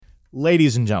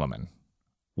Ladies and gentlemen,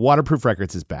 Waterproof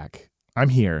Records is back. I'm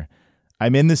here.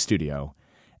 I'm in the studio.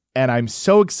 And I'm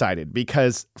so excited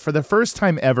because for the first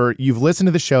time ever, you've listened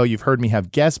to the show. You've heard me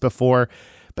have guests before,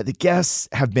 but the guests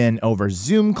have been over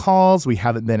Zoom calls. We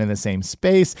haven't been in the same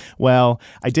space. Well,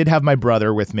 I did have my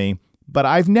brother with me, but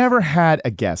I've never had a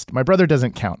guest. My brother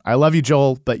doesn't count. I love you,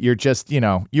 Joel, but you're just,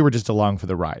 you were just along for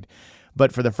the ride.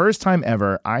 But for the first time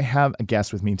ever, I have a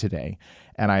guest with me today,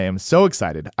 and I am so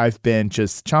excited. I've been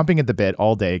just chomping at the bit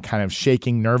all day, kind of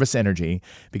shaking nervous energy,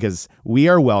 because we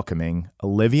are welcoming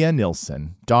Olivia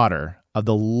Nilsson, daughter of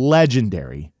the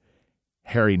legendary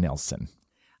Harry Nilsson.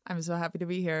 I'm so happy to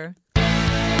be here. Things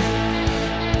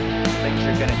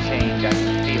are gonna change, I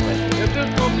can feel it. If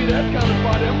this gonna be that kind of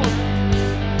party, I'm gonna...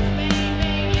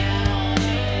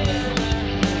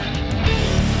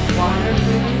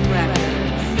 Waterproof Records.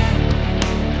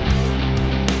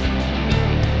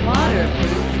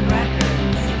 Waterproof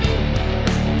Records.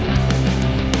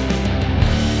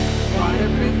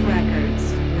 Waterproof Records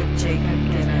with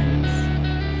Jacob Gibbons.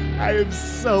 I am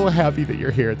so happy that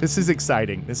you're here. This is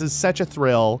exciting. This is such a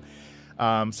thrill.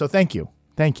 So thank you.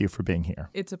 Thank you for being here.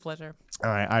 It's a pleasure.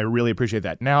 I really appreciate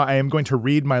that. Now I am going to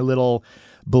read my little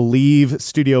Believe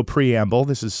studio preamble.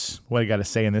 This is what I got to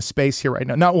say in this space here right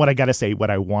now. Not what I got to say,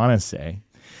 what I want to say.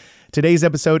 Today's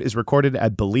episode is recorded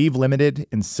at Believe Limited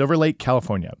in Silver Lake,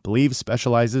 California. Believe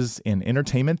specializes in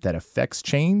entertainment that affects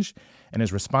change and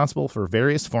is responsible for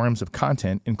various forms of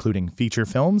content, including feature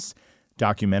films,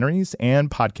 documentaries,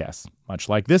 and podcasts, much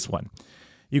like this one.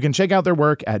 You can check out their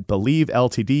work at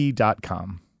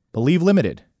believeltd.com. Believe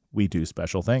Limited, we do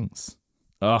special things.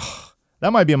 Ugh,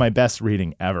 that might be my best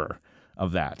reading ever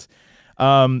of that.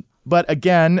 But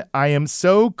again, I am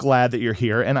so glad that you're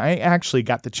here, and I actually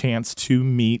got the chance to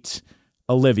meet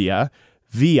Olivia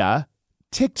via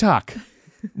TikTok,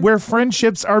 where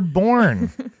friendships are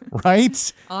born,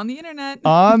 right? On the internet.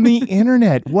 On the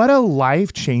internet. What a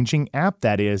life-changing app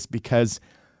that is, because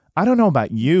I don't know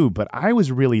about you, but I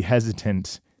was really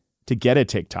hesitant to get a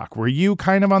TikTok. Were you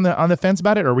kind of on the fence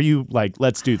about it, or were you like,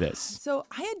 let's do this? So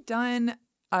I had done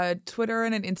a Twitter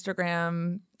and an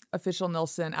Instagram official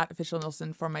Nilsson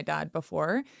for my dad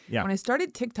before. Yeah. When I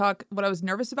started TikTok, what I was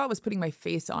nervous about was putting my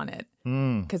face on it.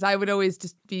 Because I would always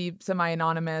just be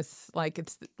semi-anonymous, like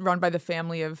it's run by the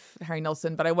family of Harry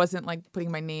Nilsson, but I wasn't like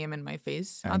putting my name and my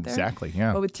face out there. Exactly,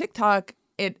 yeah. But with TikTok,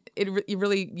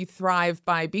 you thrive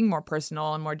by being more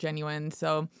personal and more genuine.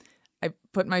 So I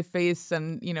put my face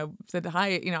and, said,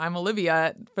 hi, I'm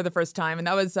Olivia for the first time. And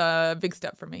that was a big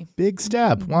step for me. Big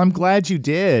step. Well, I'm glad you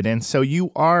did. And so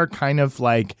you are kind of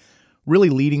like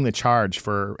really leading the charge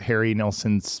for Harry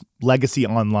Nilsson's legacy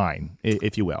online,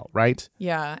 if you will, right?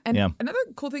 Yeah. And another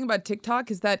cool thing about TikTok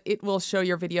is that it will show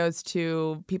your videos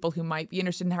to people who might be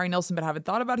interested in Harry Nilsson but haven't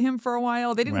thought about him for a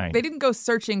while. They didn't go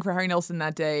searching for Harry Nilsson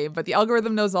that day, but the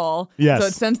algorithm knows all. Yes. So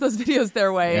it sends those videos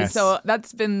their way. Yes. So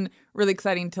that's been really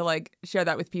exciting to like share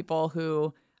that with people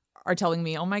who are telling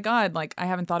me, oh my God, like I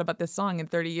haven't thought about this song in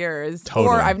 30 years. Totally.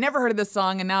 Or I've never heard of this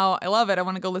song and now I love it. I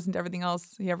want to go listen to everything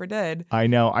else he ever did. I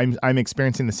know. I'm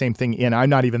experiencing the same thing. And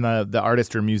I'm not even the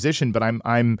artist or musician, but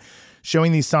I'm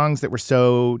showing these songs that were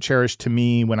so cherished to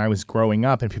me when I was growing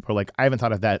up. And people are like, I haven't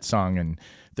thought of that song in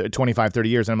 25, 30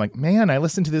 years. And I'm like, man, I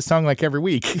listen to this song like every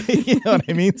week. You know what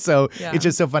I mean? So It's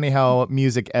just so funny how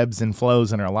music ebbs and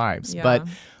flows in our lives. Yeah. But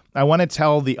I want to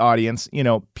tell the audience,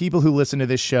 people who listen to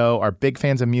this show are big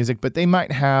fans of music, but they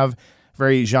might have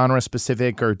very genre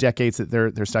specific or decades that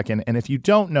they're stuck in. And if you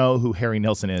don't know who Harry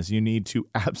Nilsson is, you need to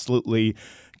absolutely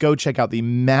go check out the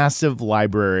massive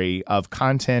library of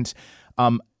content.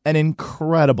 An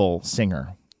incredible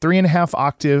singer, 3.5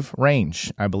 octave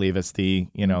range, I believe is the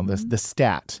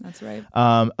stat. That's right.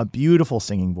 A beautiful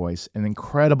singing voice, an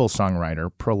incredible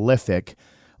songwriter, prolific,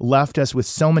 left us with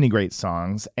so many great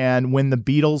songs. And when the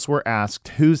Beatles were asked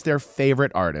who's their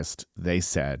favorite artist, they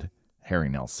said Harry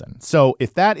Nilsson. So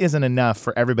if that isn't enough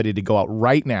for everybody to go out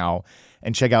right now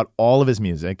and check out all of his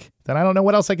music, then I don't know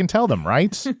what else I can tell them,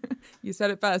 right? You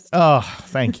said it best. Oh,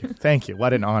 thank you. Thank you.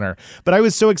 What an honor. But I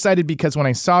was so excited because when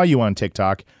I saw you on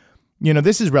TikTok,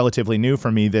 this is relatively new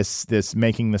for me, this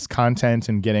making this content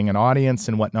and getting an audience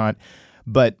and whatnot.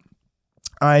 But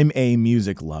I'm a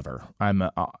music lover. I'm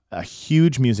a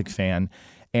huge music fan,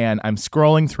 and I'm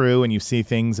scrolling through and you see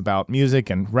things about music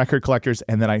and record collectors,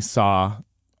 and then I saw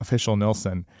Official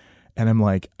Nilsson, and I'm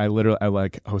like, I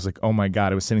was like, oh my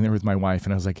God. I was sitting there with my wife,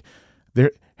 and I was like,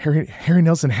 Harry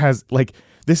Nilsson has like,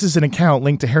 this is an account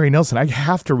linked to Harry Nilsson. I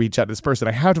have to reach out to this person.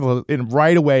 I have to, and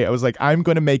right away, I was like, I'm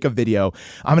going to make a video.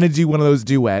 I'm going to do one of those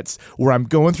duets where I'm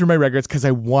going through my records because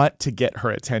I want to get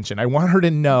her attention. I want her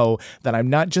to know that I'm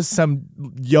not just some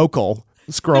yokel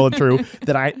scrolling through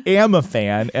that I am a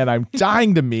fan and I'm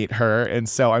dying to meet her. And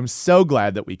so I'm so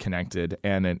glad that we connected.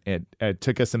 And it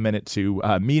took us a minute to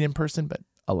meet in person, but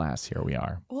alas, here we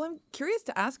are. Well, I'm curious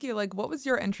to ask you, like, what was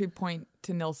your entry point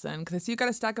to Nilsson? Because I see you got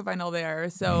a stack of vinyl there.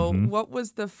 So what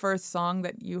was the first song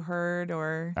that you heard?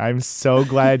 Or I'm so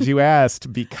glad you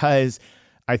asked, because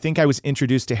I think I was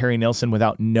introduced to Harry Nilsson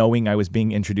without knowing I was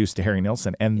being introduced to Harry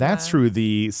Nilsson. And that's through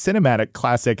the cinematic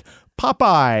classic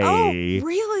Popeye. Oh,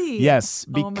 really? Yes,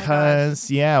 Oh my because,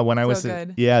 when I was,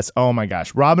 good. yes, oh my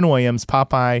gosh. Robin Williams,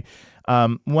 Popeye.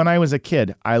 When I was a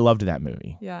kid, I loved that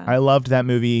movie. Yeah. I loved that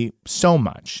movie so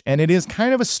much. And it is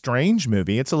kind of a strange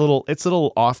movie. It's a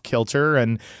little off kilter.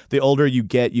 And the older you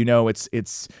get, you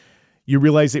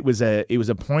realize it was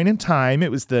a point in time.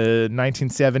 It was the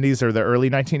 1970s or the early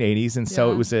 1980s, and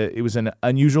so it was an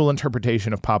unusual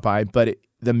interpretation of Popeye. But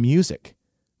the music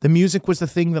was the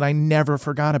thing that I never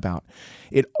forgot about.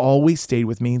 It always stayed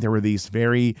with me. There were these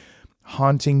very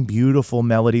haunting, beautiful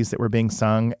melodies that were being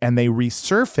sung, and they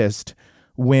resurfaced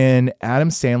when Adam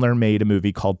Sandler made a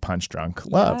movie called Punch Drunk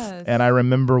Love. Yes. And I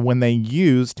remember when they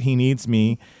used "He Needs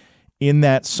Me" in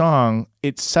that song,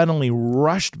 it suddenly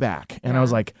rushed back, and I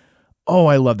was like, oh,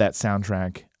 I love that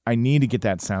soundtrack. I need to get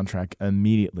that soundtrack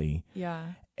immediately. Yeah.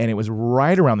 And it was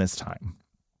right around this time.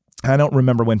 I don't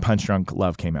remember when Punch Drunk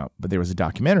Love came out, but there was a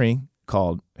documentary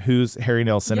called Who's Harry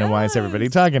Nilsson and Why is Everybody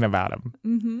Talking About Him?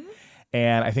 Mm-hmm.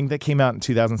 And I think that came out in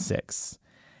 2006.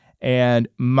 And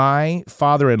my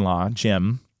father-in-law,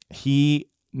 Jim, he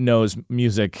knows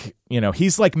music.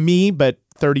 He's like me, but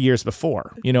 30 years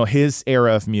before. His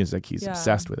era of music, he's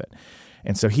obsessed with it.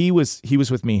 And so he was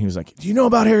with me. He was like, "Do you know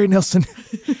about Harry Nilsson?"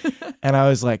 And I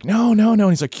was like, No. And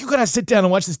he's like, "You got to sit down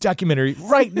and watch this documentary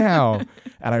right now."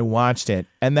 And I watched it.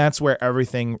 And that's where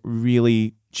everything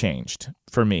really changed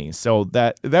for me. So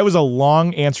that was a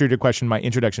long answer to your question, my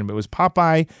introduction. But it was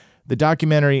Popeye, the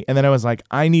documentary. And then I was like,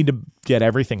 I need to get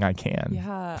everything I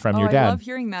can from your dad. I love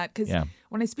hearing that, because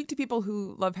when I speak to people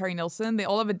who love Harry Nilsson, they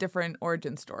all have a different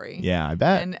origin story. Yeah, I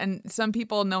bet. And some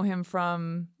people know him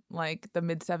from like the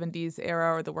mid-70s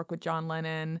era or the work with John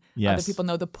Lennon. Yes. Other people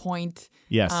know The Point.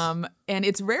 Yes. And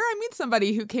it's rare I meet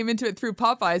somebody who came into it through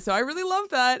Popeye, so I really love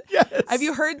that. Yes. Have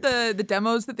you heard the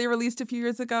demos that they released a few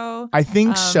years ago? I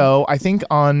think so. I think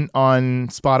on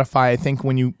Spotify, I think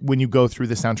when you go through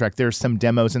the soundtrack, there's some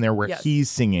demos in there where he's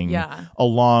singing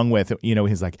along with,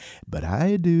 he's like, "But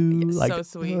I do." It's like, so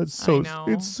sweet. Oh, it's so, I know.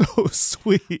 It's so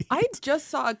sweet. I just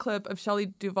saw a clip of Shelley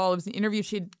Duvall. It was an interview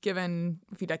she'd given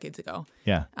a few decades ago.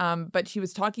 Yeah. But she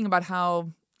was talking about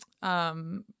how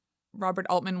Robert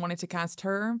Altman wanted to cast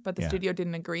her, but the studio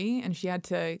didn't agree, and she had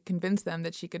to convince them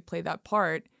that she could play that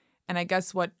part. And I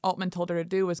guess what Altman told her to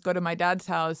do was go to my dad's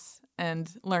house and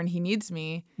learn He Needs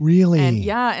Me. Really?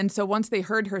 And so once they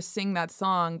heard her sing that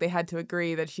song, they had to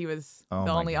agree that she was the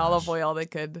only olive oil they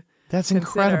could That's consider.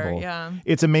 incredible. Yeah.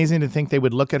 It's amazing to think they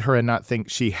would look at her and not think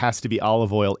she has to be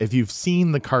olive oil. If you've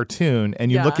seen the cartoon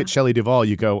and you look at Shelley Duvall,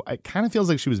 you go, it kind of feels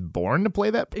like she was born to play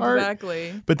that part.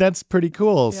 Exactly. But that's pretty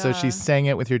cool. So Yeah. she sang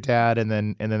it with your dad, and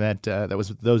then that was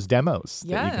those demos that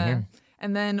you can hear.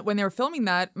 And then when they were filming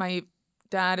that, my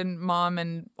dad and mom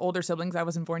and older siblings, I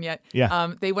wasn't born yet.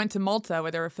 Yeah. They went to Malta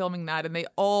where they were filming that, and they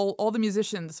all the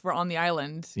musicians were on the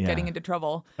island getting into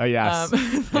trouble. Oh yes,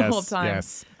 the whole time.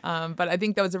 Yes. But I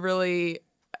think that was a really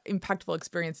impactful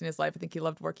experience in his life. I think he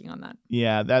loved working on that.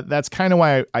 Yeah, that's kind of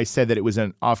why I said that it was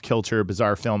an off-kilter,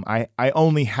 bizarre film. I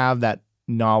only have that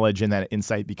knowledge and that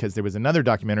insight because there was another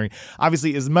documentary.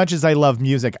 Obviously, as much as I love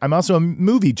music, I'm also a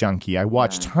movie junkie. I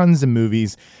watch tons of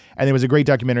movies, and there was a great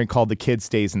documentary called The Kid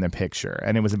Stays in the Picture,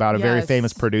 and it was about a very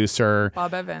famous producer,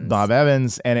 Bob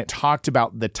Evans, and it talked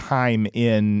about the time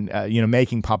in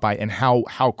making Popeye and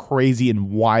how crazy and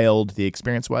wild the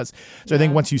experience was. So I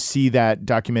think once you see that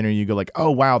documentary, you go like, oh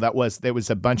wow, there was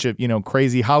a bunch of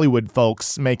crazy Hollywood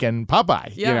folks making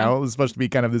Popeye. Yeah. It was supposed to be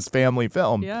kind of this family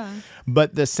film. Yeah.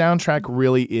 But the soundtrack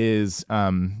really is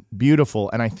beautiful,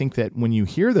 and I think that when you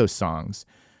hear those songs,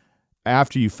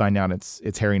 after you find out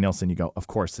it's Harry Nilsson, you go, of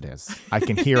course it is. I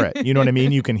can hear it. You know what I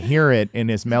mean? You can hear it in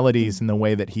his melodies and the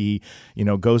way that he,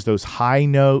 goes those high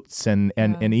notes and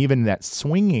even that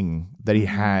swinging that he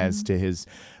has to his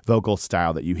vocal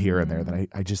style that you hear in there that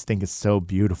I just think is so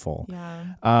beautiful.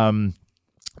 Yeah.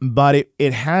 But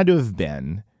it had to have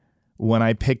been when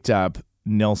I picked up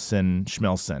Nilsson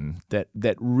Schmilsson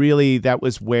that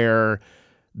was where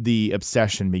the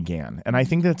obsession began. And I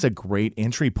think that's a great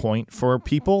entry point for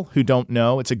people who don't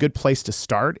know. It's a good place to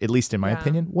start, at least in my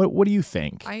opinion. What do you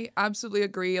think? I absolutely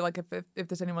agree. Like if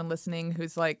there's anyone listening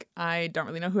who's like, I don't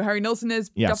really know who Harry Nilsson is,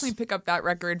 definitely pick up that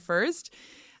record first.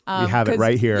 We have it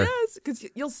right here. Yes, because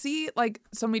you'll see like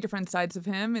so many different sides of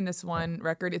him in this one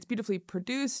record. It's beautifully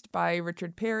produced by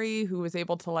Richard Perry, who was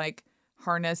able to like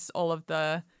harness all of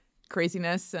the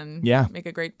craziness and make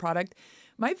a great product.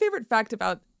 My favorite fact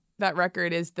about that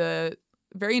record is the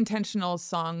very intentional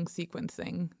song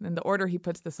sequencing and the order he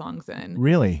puts the songs in.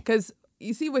 Really? Because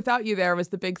you see, Without You there was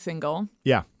the big single.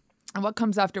 Yeah. And what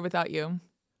comes after Without You?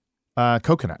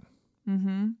 Coconut.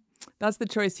 That's the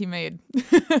choice he made.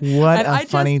 What a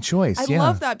funny choice. I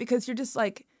love that because you're just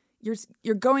like,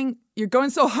 you're going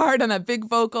so hard on that big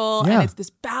vocal and it's this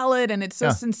ballad and it's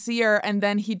so sincere, and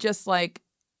then he just like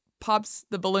pops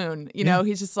the balloon, you know?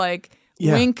 He's just like,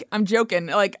 wink, I'm joking.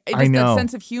 Like just that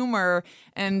sense of humor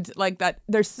and like that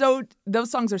those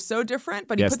songs are so different,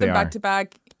 but he put them back to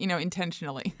back, you know,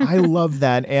 intentionally. I love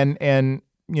that. And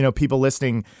you know, people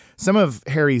listening, some of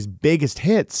Harry's biggest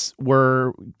hits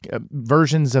were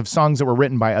versions of songs that were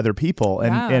written by other people.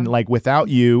 And like Without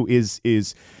You is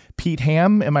Pete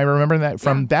Ham. Am I remembering that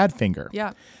from Badfinger?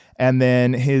 Yeah. And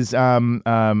then his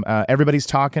Everybody's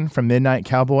Talking from Midnight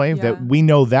Cowboy. Yeah. That we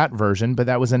know that version, but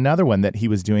that was another one that he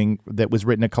was doing that was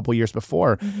written a couple years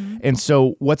before. And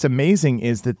so what's amazing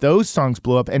is that those songs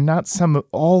blew up, and not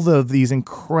all of these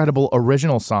incredible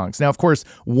original songs. Now, of course,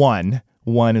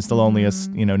 One is the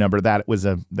loneliest, you know, number. That was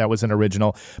an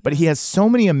original, but he has so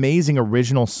many amazing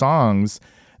original songs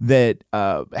that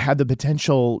had the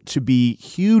potential to be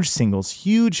huge singles,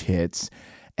 huge hits.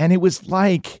 And it was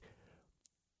like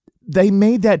they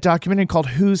made that documentary called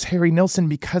Who's Harry Nilsson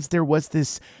because there was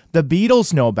the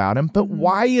Beatles know about him, but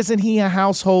why isn't he a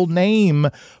household name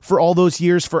for all those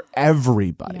years for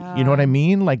everybody? Yeah. You know what I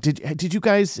mean? Like, did you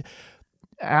guys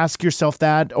ask yourself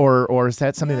that, or is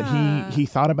that something that he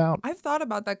thought about? I've thought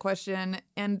about that question,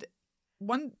 and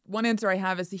one answer I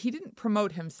have is that he didn't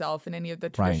promote himself in any of the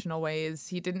traditional ways.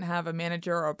 He didn't have a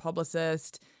manager or a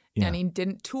publicist, and he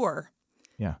didn't tour.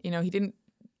 Yeah. You know, he didn't.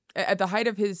 At the height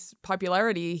of his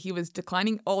popularity, he was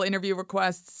declining all interview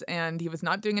requests, and he was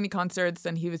not doing any concerts,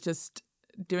 and he was just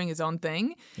doing his own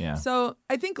thing. Yeah. So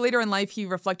I think later in life he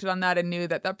reflected on that and knew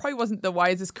that probably wasn't the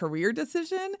wisest career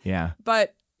decision. Yeah.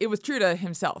 But it was true to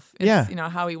himself. It's, you know,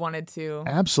 how he wanted to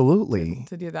absolutely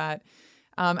to do that.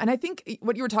 And I think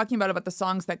what you were talking about the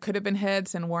songs that could have been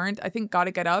hits and weren't, I think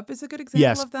Gotta Get Up is a good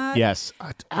example of that. Yes,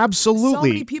 absolutely. So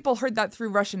many people heard that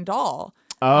through Russian Doll.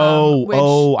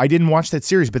 I didn't watch that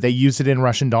series, but they used it in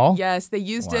Russian Doll? Yes, they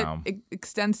used it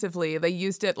extensively. They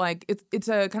used it like it's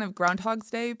a kind of Groundhog's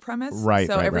Day premise. Right.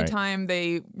 So every time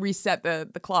they reset the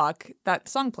clock, that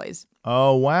song plays.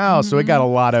 Oh, wow. So it got a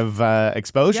lot of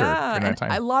exposure during that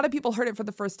time. A lot of people heard it for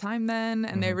the first time then,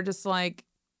 and they were just like,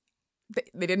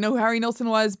 they didn't know who Harry Nilsson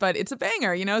was, but it's a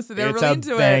banger, you know? So they're really into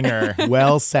it. It's a banger.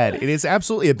 Well said. It is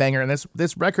absolutely a banger. And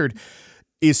this record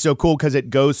is so cool because it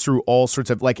goes through all sorts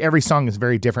of, like, every song is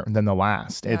very different than the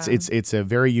last. Yeah. It's a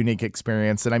very unique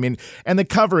experience. And I mean, and the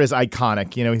cover is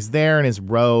iconic. You know, he's there in his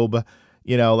robe.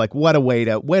 You know, like, what a way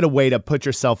to put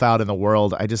yourself out in the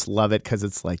world. I just love it because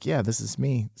it's like, yeah, this is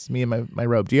me. It's me in my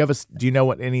robe. Do you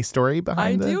know any story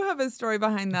behind I do have a story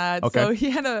behind that. Okay. So he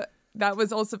had that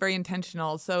was also very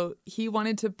intentional. So he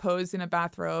wanted to pose in a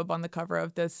bathrobe on the cover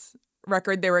of this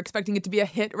record. They were expecting it to be a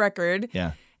hit record.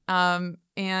 Yeah.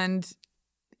 And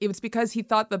it was because he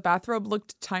thought the bathrobe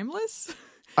looked timeless.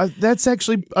 That's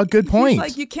actually a good point. He's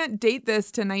like, you can't date this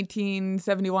to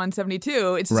 1971,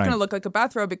 72. It's just going to look like a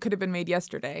bathrobe. It could have been made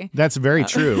yesterday. That's very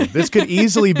true. This could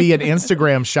easily be an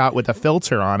Instagram shot with a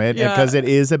filter on it because it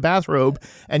is a bathrobe.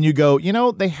 And you go, you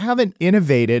know, they haven't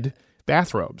innovated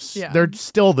bathrobes. Yeah. They're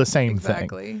still the same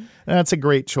Exactly. thing. That's a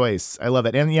great choice. I love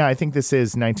it. And yeah, I think this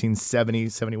is 1970,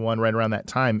 71, right around that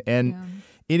time. And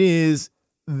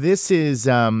this is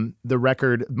the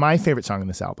record. My favorite song on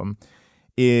this album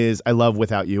is I love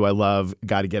Without You. I love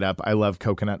Gotta Get Up. I love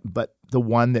Coconut. But the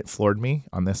one that floored me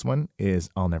on this one is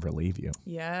I'll Never Leave You.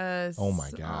 Yes. Oh my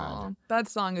God. That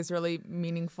song is really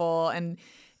meaningful. And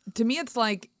to me, it's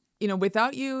like, you know,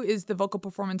 Without You is the vocal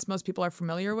performance most people are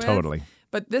familiar with. Totally.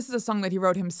 But this is a song that he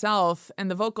wrote himself,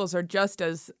 and the vocals are just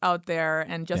as out there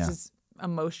and just as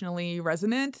emotionally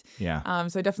resonant. Yeah.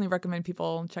 So I definitely recommend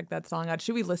people check that song out.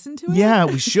 Should we listen to it? Yeah,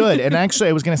 we should. And actually,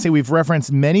 I was going to say we've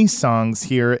referenced many songs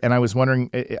here, and I was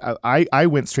wondering, I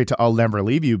went straight to I'll Never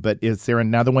Leave You, but is there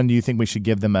another one do you think we should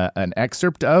give them an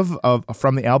excerpt of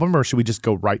from the album, or should we just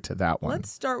go right to that one?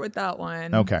 Let's start with that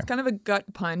one. Okay. It's kind of a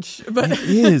gut punch. But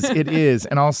It is.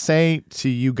 And I'll say to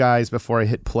you guys before I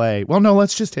hit play, well, no,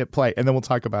 let's just hit play, and then we'll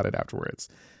talk about it afterwards.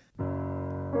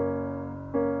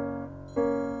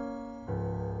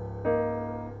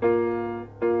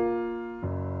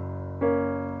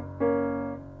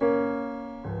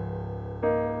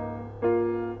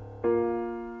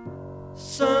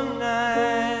 Sun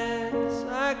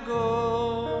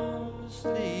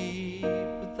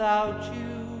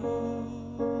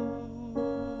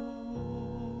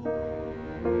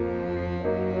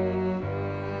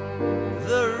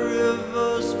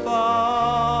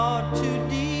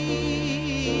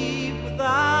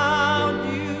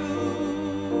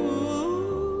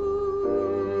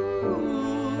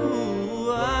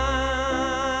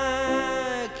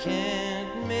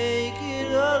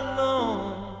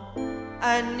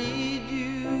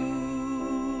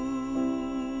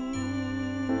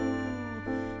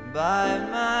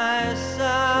my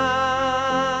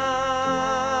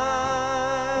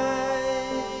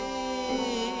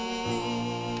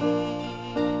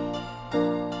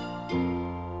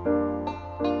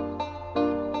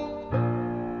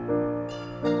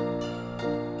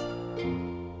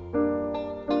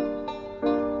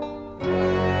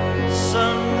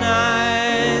Some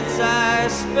nights I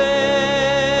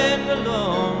spend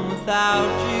alone without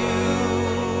you.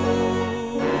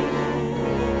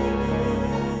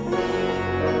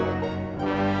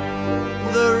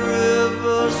 The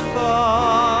river's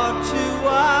far too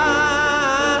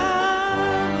wide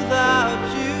without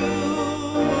you.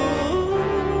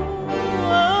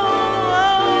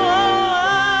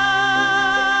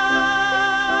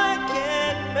 I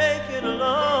can't make it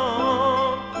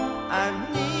alone. I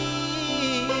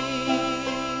need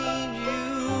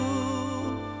you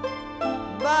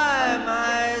by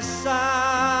my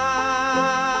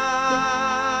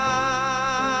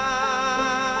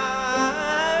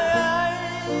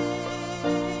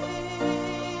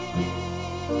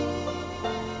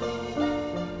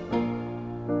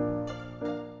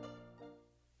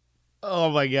Oh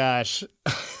my gosh.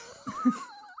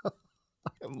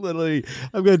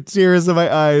 I've got tears in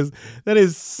my eyes. That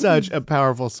is such a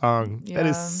powerful song. That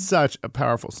is Yeah. such a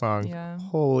powerful song. Yeah.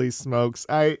 Holy smokes.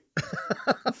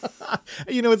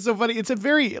 It's so funny. It's a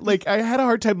very, I had a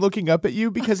hard time looking up at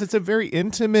you because it's a very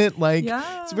intimate,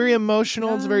 Yeah. it's very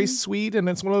emotional. It's very sweet. And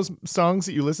it's one of those songs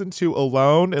that you listen to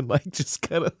alone and just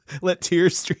kind of let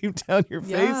tears stream down your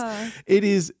Yeah. face. It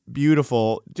is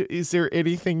beautiful. Is there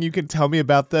anything you can tell me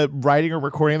about the writing or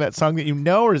recording of that song that you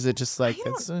know, or is it just I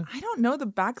don't know the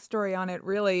backstory on it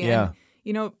really. Yeah.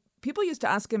 And, people used to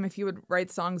ask him if he would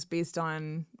write songs based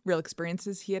on real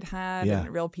experiences he had Yeah. and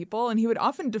real people, and he would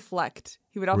often deflect.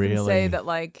 He would often Really? say that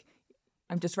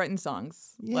I'm just writing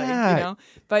songs. Yeah.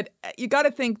 But you got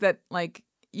to think that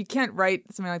you can't write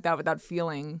something like that without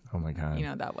feeling, Oh my God.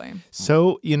 that way.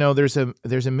 So, there's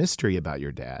a mystery about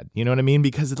your dad. You know what I mean?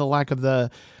 Because of the lack of the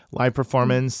live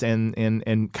performance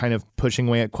and kind of pushing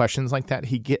away at questions like that,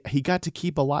 he got to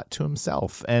keep a lot to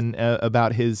himself and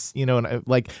about his,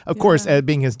 of course,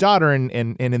 being his daughter and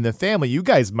in the family, you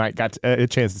guys might got a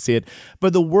chance to see it,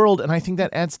 but the world, and I think that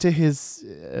adds to his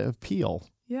appeal.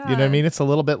 Yeah. You know what I mean? It's a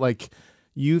little bit like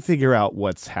you figure out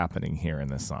what's happening here in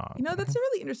this song. That's a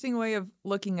really interesting way of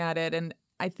looking at it, and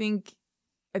I think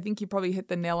you probably hit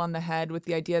the nail on the head with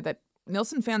the idea that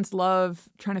Nilsson fans love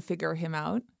trying to figure him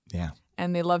out. Yeah.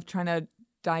 And they love trying to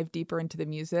dive deeper into the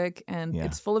music, and Yeah.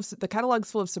 the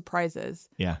catalog's full of surprises.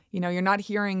 Yeah. You're not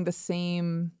hearing the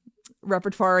same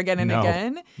repertoire again and No,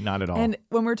 again. not at all. And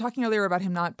when we were talking earlier about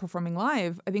him not performing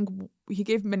live, I think he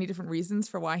gave many different reasons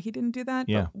for why he didn't do that.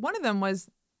 Yeah. But one of them was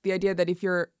the idea that if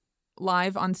you're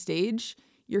live on stage,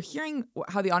 you're hearing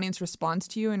how the audience responds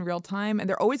to you in real time, and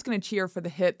they're always going to cheer for the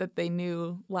hit that they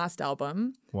knew last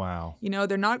album. Wow.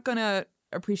 They're not going to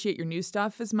appreciate your new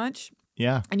stuff as much.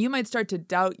 Yeah. And you might start to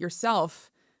doubt yourself,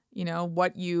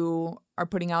 what you are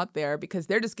putting out there, because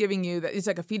they're just giving you that. It's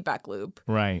like a feedback loop.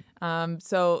 Right.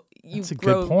 So you That's a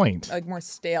grow good point. more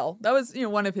stale. That was,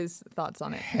 one of his thoughts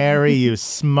on it. Harry, you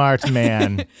smart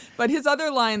man. But his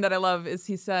other line that I love is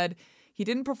he said he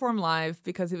didn't perform live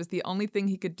because it was the only thing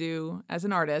he could do as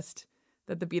an artist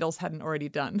that the Beatles hadn't already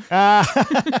done.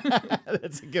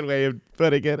 That's a good way of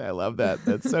putting it. I love that.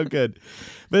 That's so good.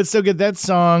 But it's so good. That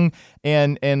song,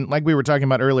 and like we were talking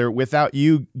about earlier, Without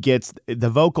You gets the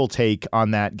vocal take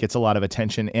on that gets a lot of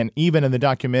attention. And even in the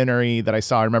documentary that I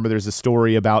saw, I remember there's a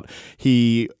story about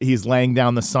he's laying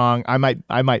down the song. I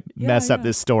might mess up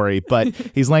this story, but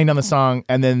he's laying down the song,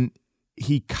 and then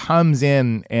he comes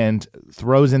in and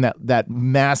throws in that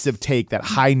massive take, that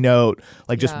high note,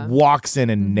 just walks in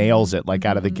and nails it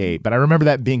out of the gate. But I remember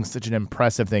that being such an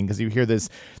impressive thing, because you hear this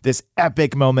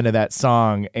epic moment of that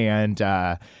song, and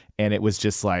it was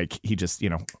just he just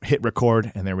hit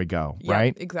record and there we go. Yeah,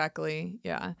 right? Exactly.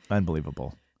 Yeah.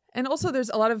 Unbelievable. And also there's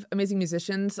a lot of amazing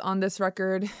musicians on this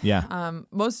record. Yeah.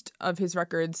 Most of his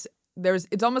records,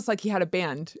 it's almost like he had a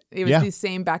band. It was these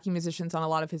same backing musicians on a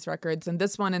lot of his records. And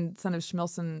this one, and Son of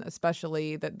Schmilsson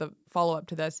especially, the follow-up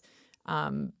to this,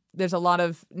 there's a lot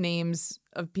of names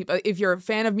of people. If you're a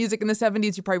fan of music in the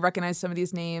 70s, you probably recognize some of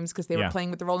these names because they were playing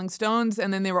with the Rolling Stones,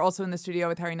 and then they were also in the studio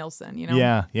with Harry Nilsson,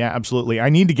 Yeah, absolutely. I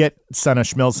need to get Son of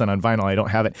Schmilsson on vinyl. I don't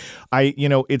have it.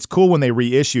 It's cool when they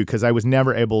reissue, because I was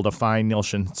never able to find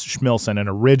Nilsson Schmilsson, an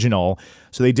original.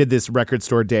 So they did this record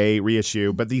store day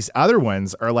reissue, but these other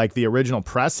ones are like the original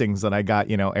pressings that I got,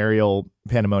 Ariel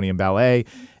Pandemonium Ballet.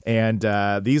 And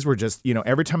these were just,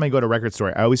 every time I go to a record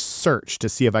store, I always search to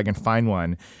see if I can find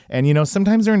one. And,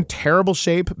 sometimes they're in terrible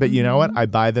shape, but you know what? I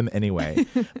buy them anyway.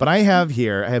 But I have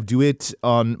Duet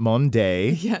on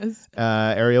Monday. Yes.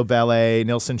 Ariel Ballet,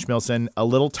 Nilsson Schmilsson, a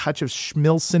little touch of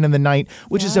Schmilsson in the Night,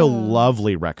 which is a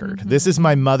lovely record. This is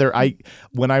my mother.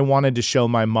 When I wanted to show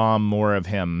my mom more of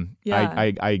him,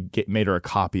 I made her a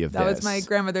copy of That this. was my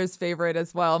grandmother's favorite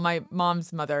as well. My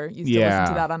mom's mother used to listen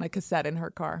to that on a cassette in her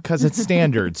car. Because it's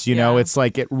standards, you know, it's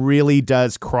like it really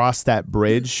does cross that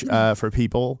bridge for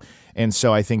people. And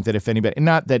so I think that if anybody,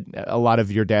 not that a lot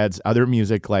of your dad's other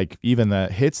music, like even the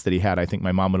hits that he had, I think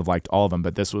my mom would have liked all of them,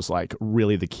 but this was like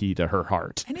really the key to her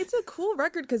heart. And it's a cool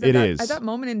record because It at is. that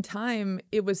moment in time,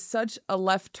 it was such a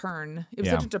left turn. It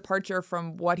was such a departure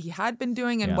from what he had been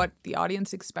doing and what the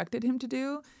audience expected him to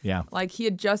do. Yeah. Like he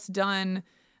had just done,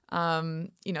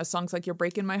 songs like You're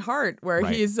Breaking My Heart, where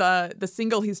Right. he's the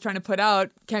single he's trying to put out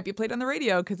can't be played on the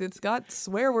radio because it's got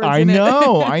swear words I in it.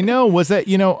 I know. Was that,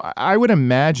 I would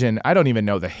imagine, I don't even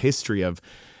know the history of,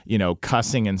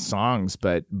 cussing in songs,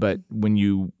 but when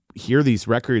you hear these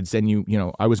records and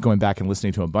I was going back and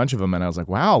listening to a bunch of them and I was like,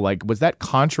 wow, like, was that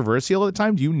controversial at the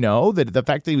time? Do you know that the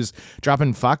fact that he was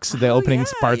dropping fucks, the opening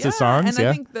parts of songs? And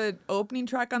I think the opening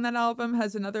track on that album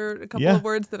has a couple of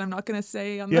words that I'm not going to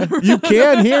say on the You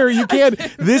can here. You can.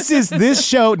 This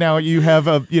show. Now you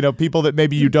have people that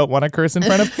maybe you don't want to curse in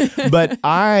front of, but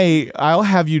I'll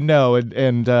have you know.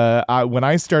 And when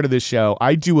I started this show,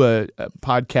 I do a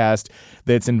podcast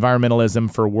that's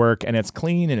environmentalism for work, and it's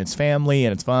clean and it's family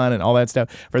and it's fun and all that stuff.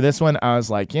 For this one, I was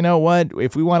like, you know what?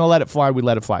 If we want to let it fly, we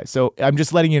let it fly. So I'm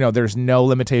just letting you know there's no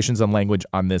limitations on language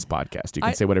on this podcast. You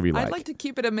can say whatever you like. I'd like to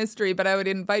keep it a mystery, but I would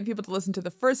invite people to listen to the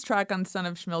first track on Son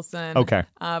of Schmilsson. Okay.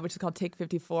 Which is called Take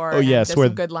 54. Oh, yes, There's where-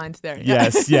 some good lines there.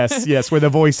 Yes, where the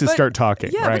voices start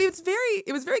talking. Yeah, right? but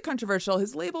it was very controversial.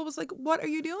 His label was like, "What are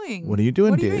you doing? What are you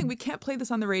doing, What are you dude? doing? We can't play this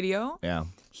on the radio." Yeah.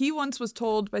 He once was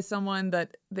told by someone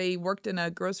that they worked in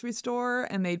a grocery store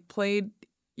and they played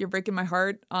You're Breaking My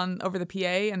Heart over the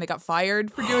PA and they got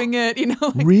fired for doing it,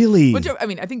 Really? Which, I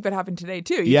mean, I think that happened today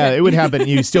too. It would happen.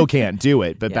 You still can't do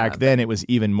it, but Yeah, back then it was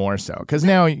even more so. Because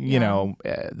now,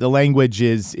 the language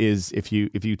is if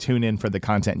you tune in for the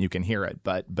content, you can hear it.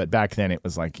 But back then it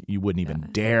was like you wouldn't even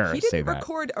dare He say didn't that.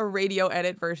 record a radio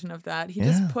edit version of that. He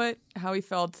just put how he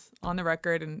felt on the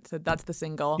record and said that's the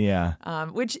single. Yeah.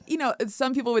 Which,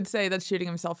 some people would say that's shooting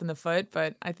himself in the foot,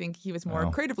 but I think he was more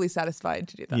creatively satisfied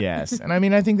to do that. Yes. And I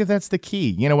mean, I think that's the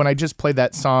key. When I just played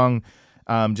that song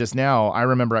just now, I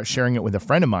remember sharing it with a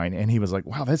friend of mine, and he was like,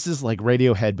 wow, this is like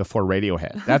Radiohead before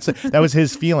Radiohead. That was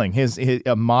his feeling. His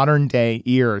a modern day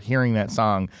ear hearing that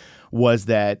song was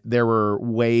that there were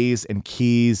ways and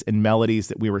keys and melodies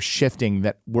that we were shifting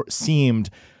that seemed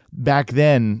back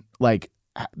then like,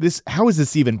 how is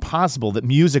this even possible that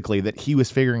musically that he was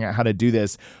figuring out how to do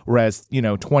this, whereas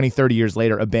 20, 30 years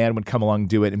later a band would come along and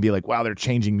do it and be like, wow, they're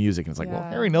changing music, and it's like, well,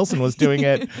 Harry Nilsson was doing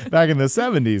it back in the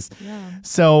 70s.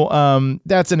 So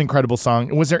that's an incredible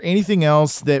song. Was there anything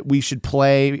else that we should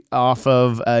play off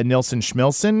of Nilsson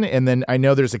Schmilsson? And then I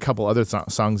know there's a couple other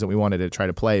songs that we wanted to try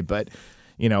to play, but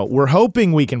we're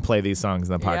hoping we can play these songs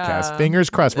in the podcast. Yeah. Fingers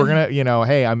crossed. We're gonna,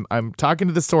 hey, I'm talking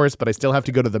to the source, but I still have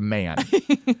to go to the man.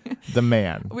 The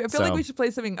man. I feel like we should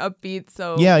play something upbeat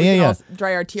so Yeah, we can yeah. all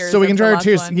dry our tears. So we can after dry the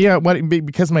our last tears. one. Yeah,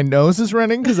 because my nose is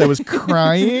running because I was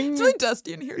crying. It's really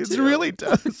dusty in here It's too. really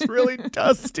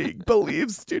dusty.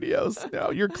 Believe Studios. No,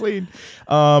 you're clean.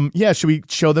 Should we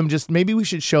show them maybe we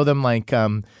should show them like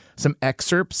some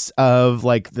excerpts of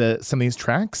like some of these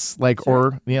tracks, like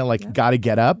Gotta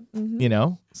Get Up,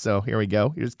 So here we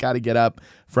go. Here's Gotta Get Up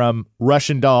from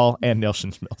Russian Doll and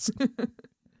Nilsson Schmilsson.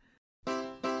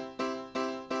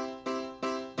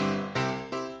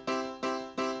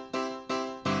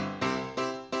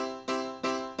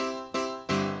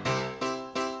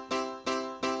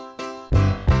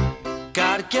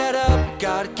 Gotta get up,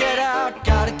 gotta get out,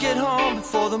 gotta get home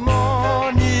before the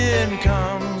morning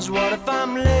comes. What if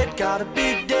I'm late? Got a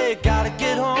big day, gotta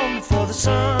get home before the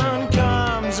sun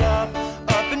comes up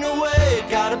and away.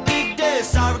 Got a big day,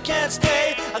 sorry can't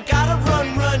stay. I gotta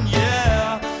run,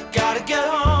 yeah. Gotta get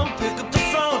home, pick up the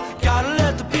phone, gotta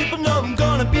let the people know I'm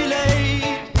gonna be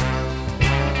late.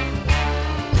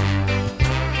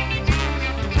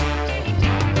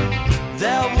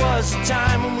 There was a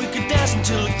time when we could dance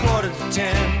until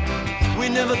 9:45. We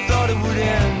never thought it would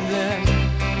end then.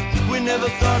 We never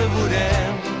thought it would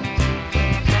end.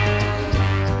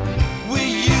 We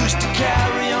used to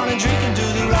carry on and drink and do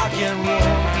the rock and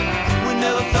roll. We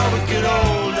never thought we'd get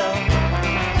older.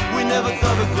 We never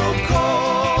thought we'd grow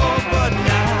cold. But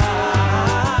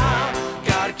now,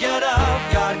 gotta get up,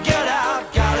 gotta get out,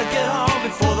 gotta get home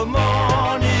before the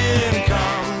morning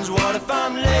comes. What if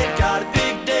I'm late? Got a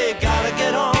big day, gotta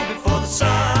get home before the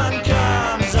sun comes.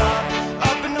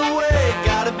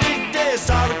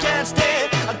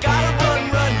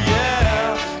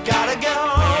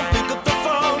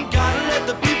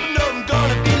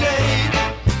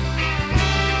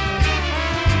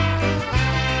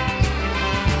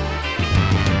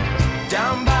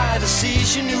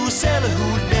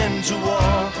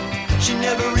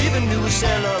 even knew a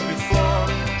sailor before.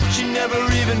 She never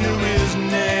even knew his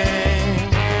name.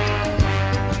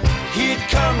 He'd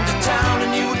come to town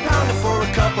and you would pound it for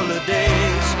a couple of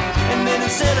days, and then he'd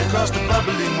sail across the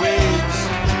bubbling waves,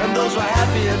 and those were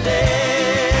happier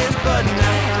days. But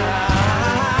now,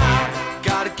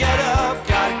 gotta get up,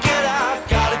 gotta get out,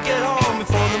 gotta get home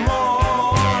before the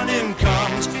morning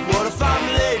comes. What if I'm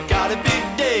late? Got a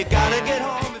big day, gotta get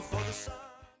home before the sun.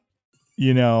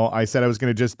 You know, I said I was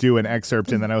going to just do an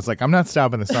excerpt, and then I was like, I'm not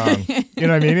stopping the song. You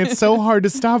know what I mean? It's so hard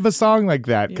to stop a song like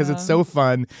that because it's so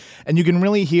fun. And you can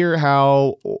really hear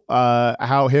how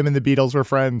him and the Beatles were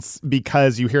friends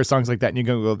because you hear songs like that and you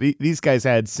go, these guys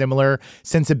had similar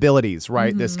sensibilities,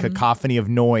 right? This cacophony of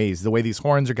noise, the way these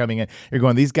horns are coming in. You're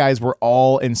going, these guys were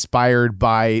all inspired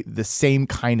by the same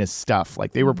kind of stuff.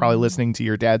 Like they were probably listening to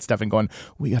your dad's stuff and going,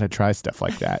 we got to try stuff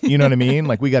like that. You know what I mean?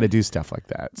 Like we got to do stuff like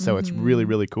that. So it's really,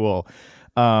 really cool.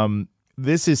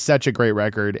 This is such a great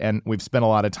record, and we've spent a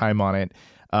lot of time on it.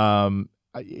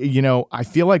 You know, I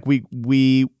feel like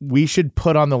we should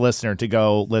put on the listener to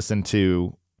go listen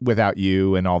to Without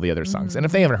You and all the other songs. And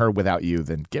if they haven't heard Without You,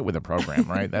 then get with the program,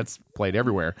 right? That's played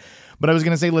everywhere. But I was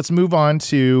going to say, let's move on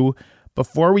to,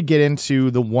 before we get into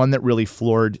the one that really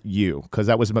floored you, because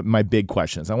that was my big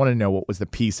questions. I want to know what was the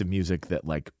piece of music that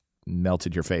like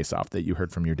melted your face off that you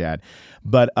heard from your dad.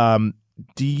 But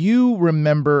do you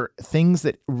remember things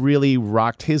that really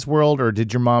rocked his world, or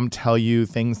did your mom tell you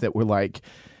things that were like,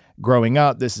 growing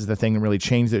up, this is the thing that really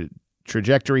changed the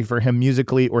trajectory for him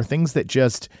musically, or things that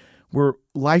just were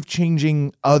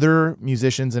life-changing other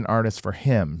musicians and artists for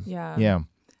him? Yeah.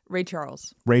 Ray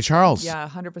Charles. Ray Charles. Yeah,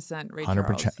 100% Ray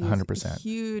 100%, Charles. He was 100%. a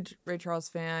huge Ray Charles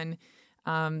fan.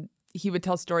 He would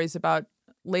tell stories about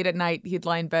late at night, he'd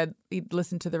lie in bed, he'd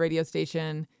listen to the radio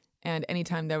station, and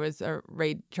anytime there was a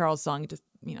Ray Charles song, just,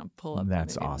 pull up.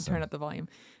 That's and awesome. Turn up the volume.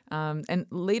 And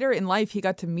later in life, he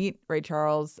got to meet Ray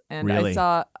Charles, and Really? I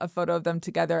saw a photo of them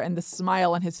together, and the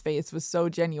smile on his face was so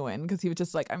genuine because he was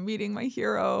just like, I'm meeting my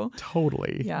hero.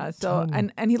 Totally. Yeah. So,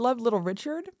 and he loved Little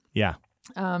Richard. Yeah.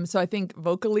 So I think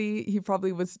vocally, he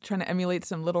probably was trying to emulate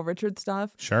some Little Richard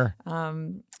stuff. Sure.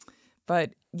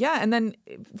 But yeah, and then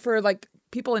for like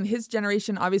people in his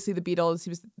generation, obviously the Beatles, he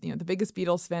was, the biggest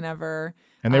Beatles fan ever.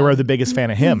 And they were the biggest fan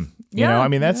of him. You know, Yeah, I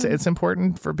mean, it's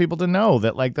important for people to know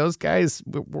that like those guys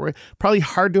were probably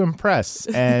hard to impress,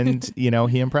 and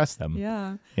he impressed them.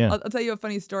 Yeah. Yeah. I'll tell you a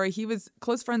funny story. He was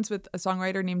close friends with a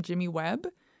songwriter named Jimmy Webb,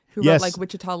 who Yes. wrote like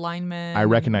Wichita Lineman. I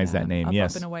recognize that name, Up,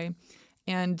 yes. Up and Away.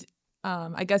 And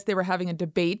I guess they were having a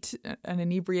debate, an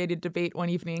inebriated debate one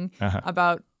evening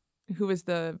about who was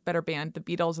the better band, the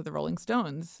Beatles or the Rolling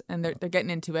Stones. And they're getting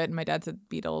into it. And my dad said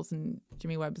Beatles and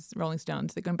Jimmy Webb's Rolling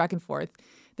Stones. They're going back and forth.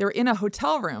 They were in a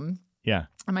hotel room. Yeah.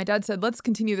 And my dad said, let's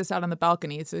continue this out on the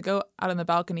balcony. So they go out on the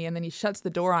balcony, and then he shuts the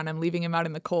door on him, leaving him out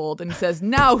in the cold. And he says,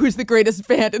 now who's the greatest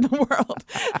band in the world?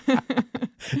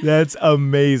 That's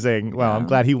amazing. Well, I'm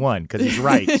glad he won because he's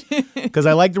right. Because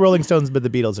I like the Rolling Stones, but the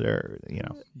Beatles are,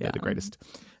 they're the greatest.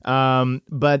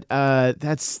 But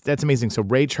that's amazing. So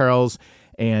Ray Charles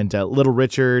and Little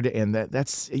Richard, and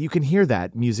that's you can hear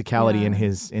that musicality in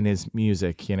his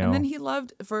music. And then he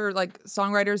loved, for like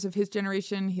songwriters of his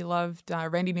generation, he loved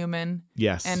Randy Newman.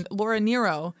 Yes. And Laura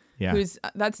Nyro. Yeah. Who's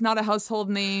that's not a household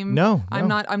name. No, I'm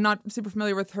no. not super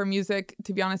familiar with her music,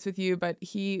 to be honest with you, but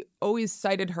he always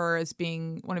cited her as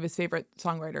being one of his favorite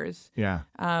songwriters. Yeah.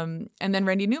 And then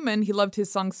Randy Newman, he loved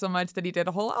his songs so much that he did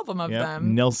a whole album of Yep.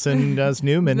 them. Nelson does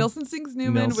Newman. Nelson Sings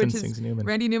Newman, Nelson which Sings is Newman.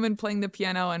 Randy Newman playing the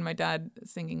piano and my dad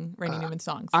singing Randy Newman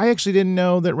songs. I actually didn't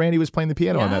know that Randy was playing the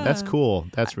piano on that. That's Yeah. cool.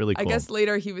 That's really cool. I guess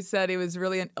later he said it was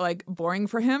really like boring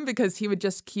for him because he would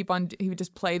just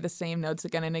play the same notes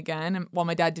again and again, and while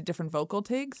my dad did different vocal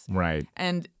takes. Right.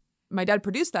 And my dad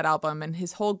produced that album, and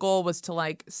his whole goal was to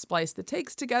like splice the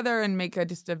takes together and make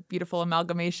just a beautiful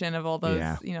amalgamation of all those,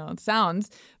 sounds.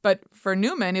 But for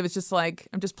Newman, it was just like,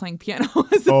 I'm just playing piano.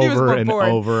 So he was Over more and bored.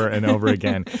 over and over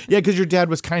again. Yeah, because your dad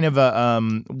was kind of a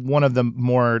one of the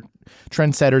more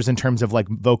trendsetters in terms of like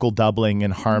vocal doubling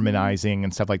and harmonizing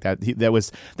and stuff like that. That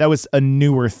was a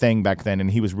newer thing back then,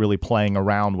 and he was really playing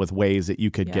around with ways that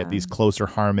you could get these closer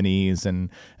harmonies and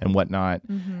whatnot.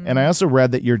 Mm-hmm. And I also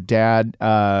read that your dad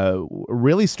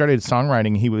really started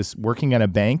songwriting. He was working at a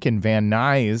bank in Van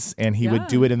Nuys, and he would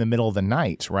do it in the middle of the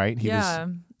night, right? He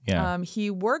he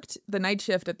worked the night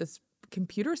shift at this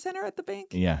computer center at the bank.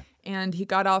 Yeah. And he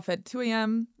got off at 2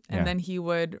 a.m. and Yeah. then he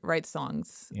would write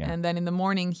songs. Yeah. And then in the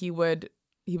morning he would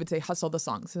say hustle the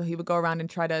songs. So he would go around and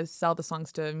try to sell the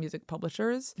songs to music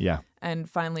publishers. Yeah. And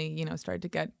finally, started to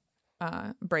get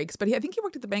breaks. But I think he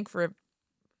worked at the bank for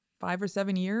 5 or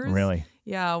 7 years. Really?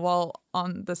 Yeah, while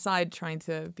on the side trying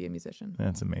to be a musician.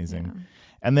 That's amazing. Yeah.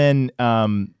 And then,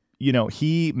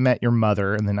 he met your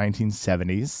mother in the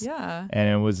 1970s. Yeah. And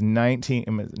it was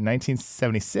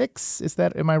 1976.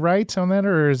 Am I right on that?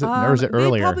 Or is it They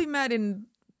earlier? probably met in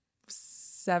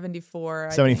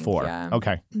 74. 74. I think, yeah.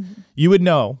 Okay. You would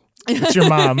know. It's your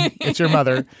mom. It's your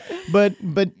mother. But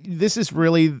this is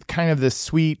really kind of the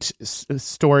sweet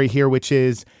story here, which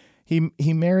is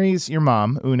he marries your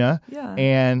mom, Una, Yeah.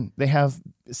 and they have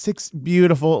 6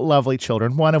 beautiful, lovely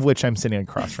children, one of which I'm sitting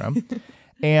across from.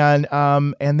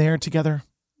 And they're together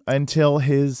until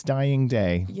his dying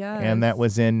day. Yes. And that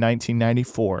was in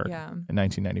 1994. Yeah. In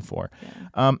 1994.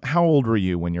 Yeah. How old were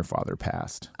you when your father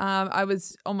passed? I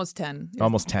was almost 10. It was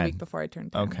Almost a 10. week before I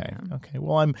turned 10. Okay. Yeah. Okay.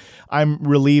 Well, I'm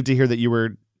relieved to hear that you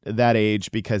were that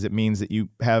age because it means that you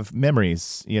have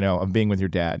memories, of being with your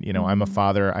dad. I'm a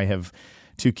father. I have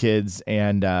 2 kids,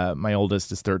 and my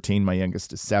oldest is 13, my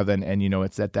youngest is 7, and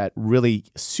it's at that really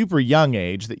super young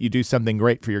age that you do something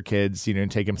great for your kids,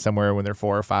 take them somewhere when they're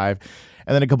 4 or 5,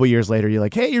 and then a couple years later you're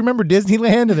like, hey, you remember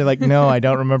Disneyland? And they're like, no, I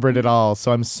don't remember it at all.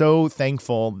 So I'm so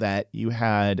thankful that you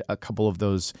had a couple of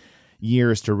those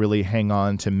years to really hang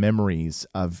on to memories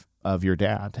of your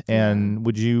dad. And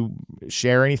would you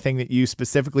share anything that you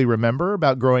specifically remember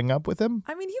about growing up with him?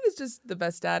 I mean, he was just the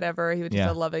best dad ever. He was just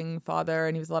a loving father,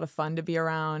 and he was a lot of fun to be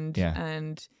around. Yeah.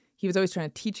 And he was always trying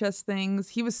to teach us things.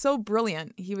 He was so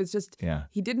brilliant. He was just,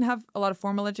 he didn't have a lot of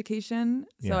formal education.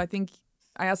 So I think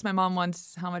I asked my mom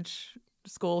once how much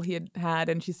school he had,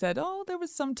 and she said, oh, there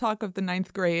was some talk of the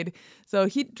 9th grade. So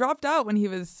he dropped out when he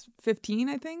was 15,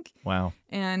 I think. Wow.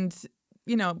 And,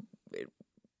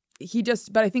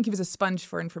 but I think he was a sponge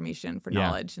for information, for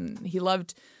knowledge, and he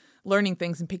loved learning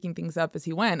things and picking things up as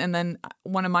he went. And then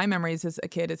one of my memories as a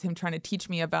kid is him trying to teach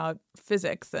me about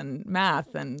physics and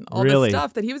math and all this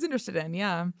stuff that he was interested in.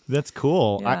 Yeah. That's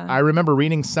cool. Yeah. I remember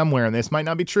reading somewhere, and this might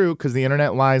not be true because the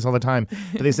internet lies all the time,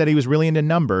 but they said he was really into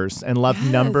numbers and loved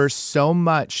numbers so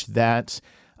much that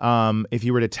if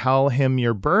you were to tell him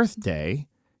your birthday,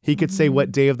 he could say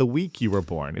what day of the week you were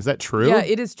born. Is that true? Yeah,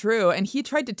 it is true. And he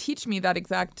tried to teach me that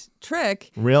exact trick.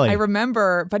 Really? I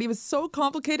remember, but he was so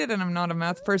complicated, and I'm not a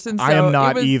math person. So I am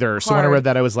not it was either. So when I hard. read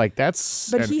that, I was like,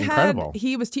 that's incredible.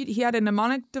 He had a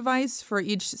mnemonic device for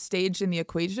each stage in the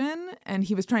equation, and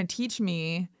he was trying to teach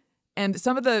me. And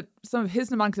some of his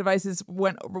mnemonic devices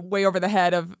went way over the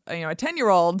head of a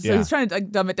 10-year-old. So he's trying to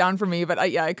dumb it down for me, but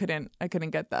I couldn't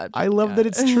get that. I love that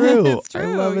it's true. It's true. I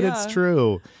love that it's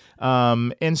true.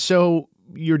 And so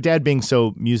your dad being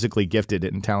so musically gifted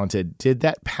and talented, did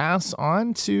that pass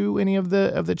on to any of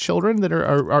the children that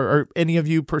are any of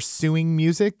you pursuing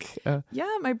music? Yeah,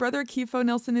 my brother Kifo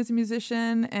Nilsson is a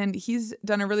musician, and he's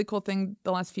done a really cool thing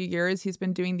the last few years. He's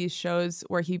been doing these shows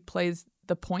where he plays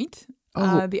The Point.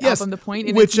 The album The Point,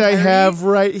 in which its I entirety. have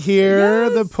right here.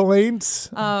 Yes. The Point.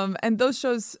 And those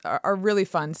shows are really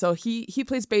fun. So he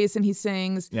plays bass and he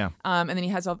sings. Yeah. And then he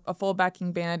has a full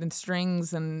backing band and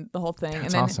strings and the whole thing. That's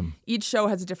and then awesome. Each show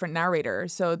has a different narrator.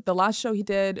 So the last show he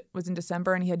did was in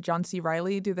December, and he had John C.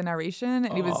 Reilly do the narration,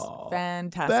 and he was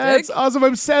fantastic. That's awesome.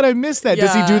 I'm sad I missed that.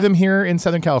 Does he Yeah. do them here in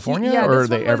Southern California, or are this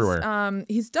they one was, everywhere?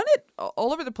 He's done it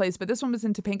all over the place, but this one was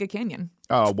in Topanga Canyon.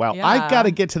 Oh, well, Yeah. I got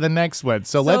to get to the next one.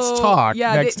 So let's talk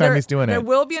next time he's doing There it.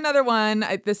 will be another one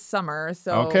this summer.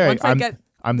 So Okay, once I get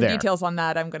I'm the there. details on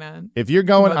that, I'm going to. If you're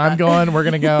going, about I'm that. going. We're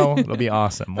going to go. It'll be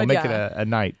awesome. We'll But make yeah. it a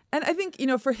night. And I think,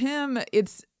 for him,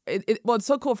 it's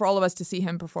so cool for all of us to see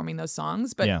him performing those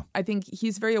songs. But Yeah. I think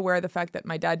he's very aware of the fact that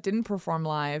my dad didn't perform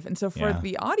live. And so for Yeah.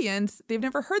 the audience, they've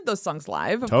never heard those songs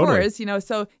live, of Totally. course,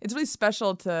 so it's really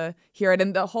special to hear it.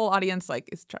 And the whole audience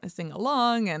is trying to sing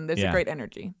along, and there's Yeah. a great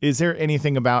energy. Is there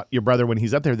anything about your brother when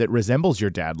he's up there that resembles your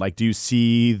dad? Like, do you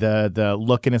see the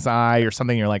look in his eye or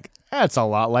something? You're like, that's a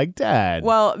lot like Dad.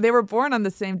 Well, they were born on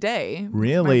the same day.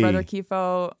 Really? My brother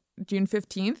Kifo, June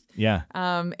 15th. Yeah.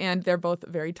 And they're both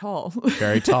very tall.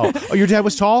 Very tall. Oh, your dad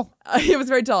was tall? He was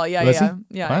very tall. Yeah, Was he?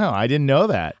 yeah. Wow, I didn't know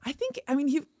that. I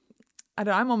don't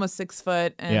know, I'm almost 6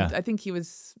 foot, and Yeah. I think he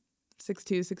was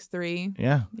 6'2", 6'3".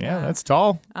 Yeah, Yeah. that's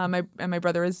tall. My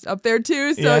brother is up there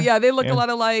too, so Yeah, they look yeah. a lot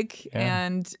alike. Yeah.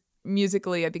 And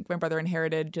musically, I think my brother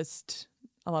inherited just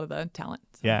a lot of the talent.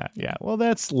 So. Yeah. Well,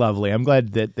 that's lovely. I'm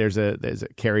glad that there's a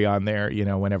carry on there,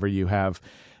 whenever you have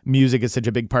music is such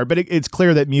a big part. But it's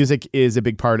clear that music is a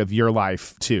big part of your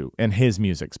life too, and his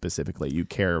music specifically. You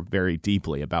care very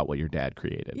deeply about what your dad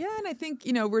created. Yeah, and I think,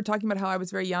 we're talking about how I was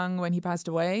very young when he passed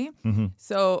away. Mhm.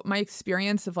 So my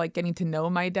experience of getting to know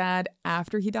my dad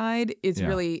after he died is Yeah.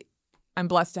 really I'm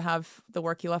blessed to have the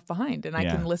work he left behind, and I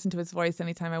Yeah. can listen to his voice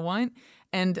anytime I want.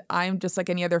 And I'm just like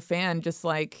any other fan, just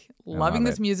like loving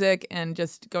love this it. music and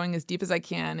just going as deep as I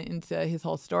can into his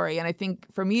whole story. And I think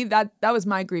for me, that was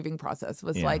my grieving process,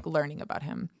 was Yeah. like learning about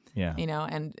him. Yeah. You know,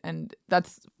 and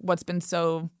that's what's been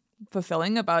so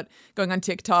fulfilling about going on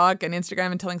TikTok and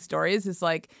Instagram and telling stories, is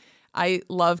like I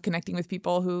love connecting with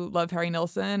people who love Harry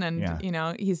Nilsson, and Yeah. you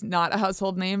know, he's not a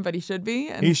household name, but he should be.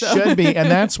 And He so- should be,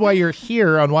 and that's why you're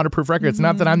here on Waterproof Records.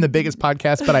 Not that I'm the biggest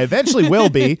podcast, but I eventually will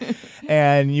be.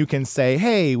 And you can say,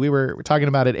 "Hey, we were talking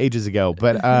about it ages ago."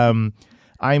 But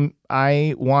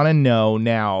I want to know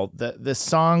now the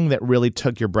song that really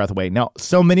took your breath away. Now,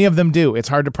 so many of them do. It's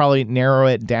hard to probably narrow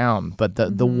it down, but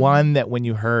the one that when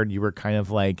you heard, you were kind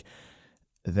of like,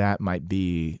 that might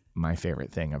be my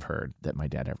favorite thing I've heard that my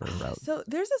dad ever wrote. So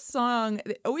there's a song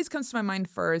that always comes to my mind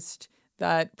first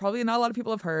that probably not a lot of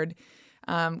people have heard,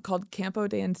 called Campo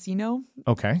de Encino.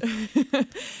 Okay.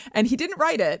 And he didn't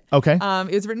write it. Okay.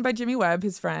 It was written by Jimmy Webb,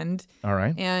 his friend. All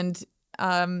right. And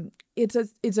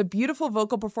it's a beautiful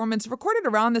vocal performance, recorded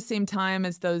around the same time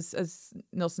as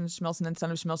Nilsson, Schmilsson, and Son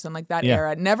of Schmilsson, like that Yeah.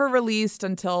 era. Never released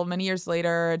until many years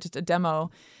later, just a demo.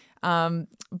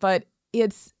 But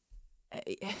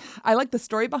I like the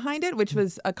story behind it, which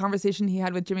was a conversation he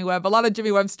had with Jimmy Webb. A lot of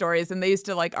Jimmy Webb stories, and they used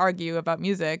to like argue about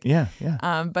music. Yeah.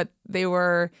 Yeah. But they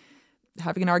were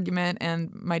having an argument, and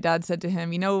my dad said to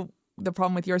him, "You know the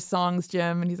problem with your songs,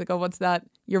 Jim?" And he's like, "Oh, what's that?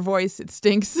 Your voice, it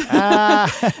stinks."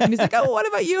 And he's like, "Oh, what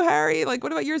about you, Harry? Like,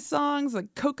 what about your songs?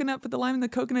 Like coconut, but the lime in the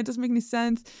coconut doesn't make any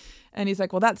sense." And he's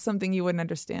like, "Well, that's something you wouldn't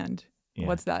understand. Yeah.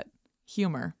 What's that?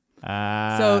 Humor."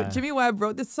 So Jimmy Webb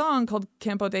wrote this song called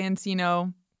Campo de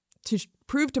Encino to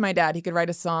prove to my dad he could write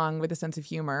a song with a sense of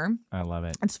humor. I love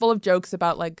it. It's full of jokes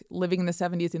about like living in the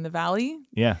 70s in the Valley.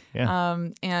 Yeah. Yeah.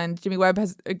 And Jimmy Webb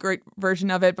has a great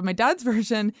version of it, but my dad's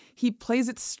version, he plays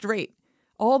it straight.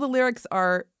 All the lyrics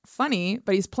are funny,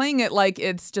 but he's playing it like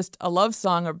it's just a love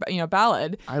song or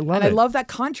ballad. I love and it. I love that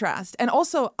contrast. And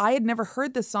also, I had never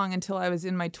heard this song until I was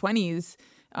in my 20s.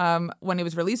 When it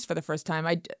was released for the first time.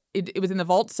 It was in the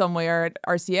vault somewhere at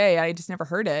RCA. I just never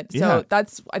heard it. Yeah. So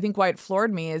that's, I think, why it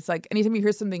floored me. Is like anytime you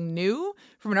hear something new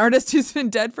from an artist who's been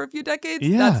dead for a few decades,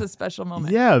 Yeah. that's a special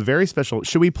moment. Yeah, very special.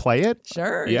 Should we play it?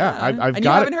 Sure. Yeah, I've and you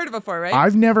got haven't it. heard it before, right?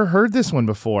 I've never heard this one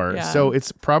before, Yeah. so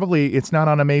it's not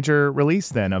on a major release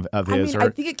then of I his. mean, I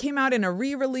think it came out in a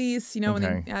re-release, when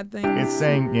Okay. they add things. It's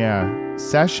saying, yeah,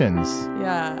 Sessions.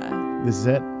 Yeah. This is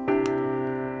it.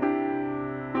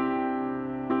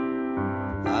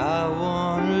 I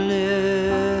wanna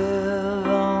live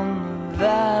on the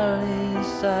valley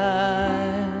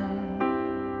side,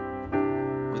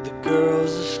 where the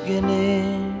girls are skinny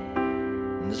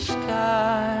and the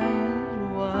sky's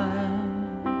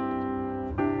wide,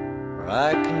 where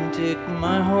I can take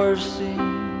my horsey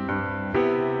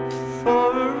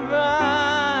for a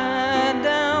ride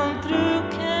down through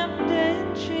Camp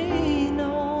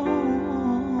D'Encino.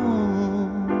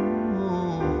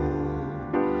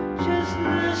 Just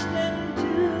listening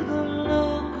to the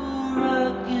local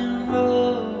rock and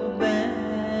roll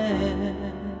band,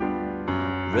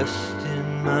 resting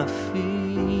my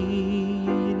feet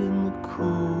in the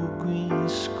cool green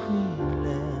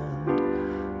screenland.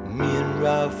 Me and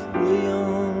Ralph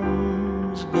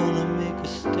Williams gonna make a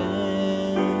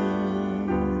stand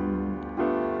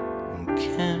in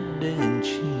Camp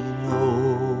D'Encino.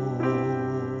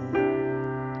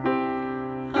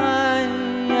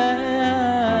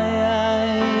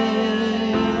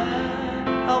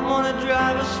 I wanna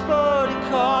drive a sporty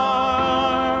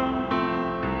car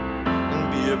and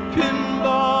be a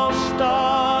pinball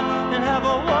star and have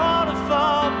a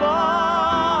waterfall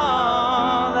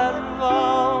bar that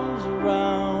revolves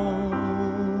around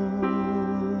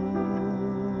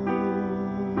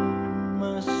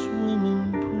my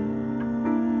swimming pool.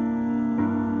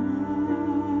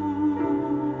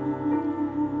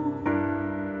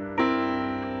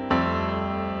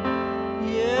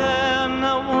 Yeah, and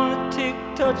I wanna take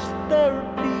touch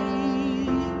therapy,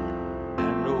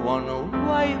 and I wanna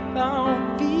wipe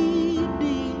out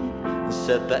VD and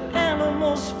set the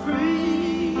animals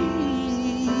free.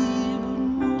 But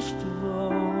most of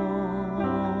all,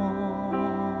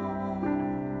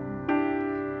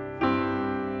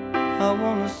 I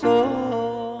wanna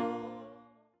soar.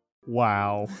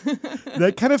 Wow.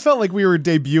 That kind of felt like we were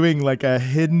debuting like a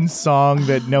hidden song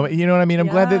that you know what I mean? I'm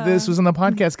glad that this was on the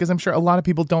podcast because I'm sure a lot of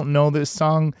people don't know this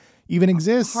song even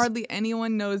exists. Hardly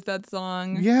anyone knows that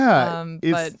song. Yeah,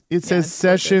 but it says it's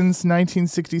Sessions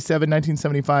 1967,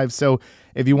 1975. So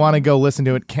if you want to go listen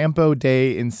to it, Campo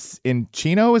de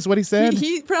Chino is what he said.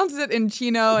 He pronounces it in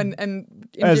Chino, and in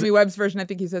Jimmy Webb's version, I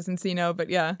think he says Encino, but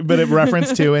yeah. But it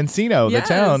reference to Encino, the Yes,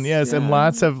 town, yes, and yeah.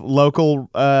 lots of local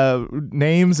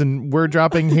names and word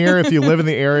dropping here. If you live in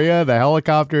the area, the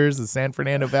helicopters, the San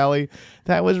Fernando Valley,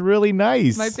 that was really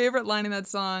nice. My favorite line in that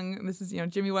song, and this is,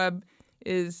 Jimmy Webb,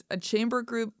 is a chamber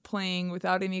group playing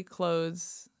without any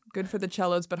clothes. Good for the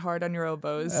cellos, but hard on your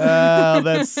oboes. Oh,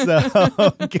 that's so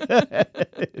good.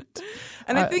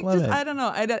 And I think love it. I don't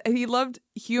know. He loved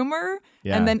humor,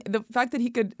 Yeah. and then the fact that he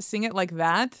could sing it like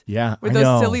that, Yeah, with I those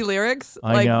know. silly lyrics,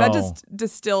 I like that know. just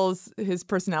distills his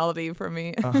personality for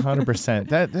me. 100%.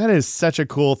 That is such a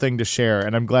cool thing to share,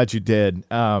 and I'm glad you did,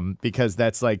 because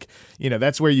that's like,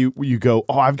 that's where you go.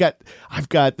 Oh, I've got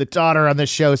the daughter on the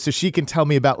show, so she can tell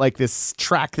me about like this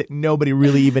track that nobody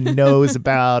really even knows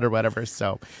about or whatever.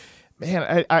 So,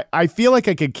 man, I feel like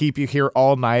I could keep you here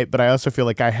all night, but I also feel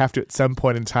like I have to at some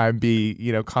point in time be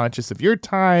conscious of your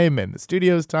time and the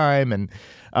studio's time, and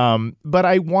but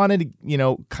I wanted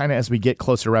to kind of as we get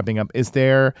closer to wrapping up, is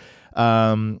there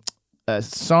a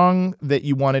song that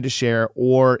you wanted to share,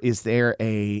 or is there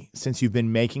since you've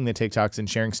been making the TikToks and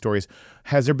sharing stories,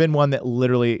 has there been one that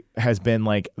literally has been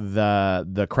like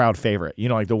the crowd favorite,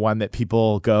 like the one that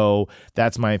people go,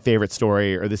 that's my favorite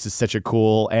story, or this is such a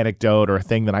cool anecdote or a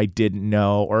thing that I didn't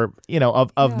know, or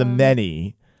of the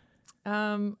many?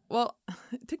 Well,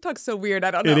 TikTok's so weird.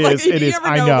 I don't know. It Like, is. It you is. never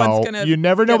I know know. what's gonna You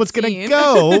never know get what's going to seen.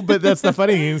 go, but that's the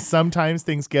funny thing. Sometimes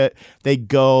things they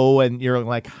go and you're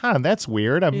like, that's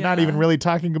weird. I'm not Yeah. even really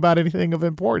talking about anything of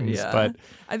importance, Yeah. but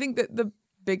I think that the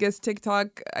biggest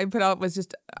TikTok I put out was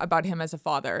just about him as a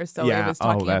father. So Yeah. it was Oh,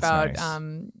 talking that's about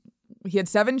nice. he had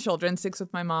 7 children, 6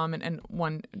 with my mom and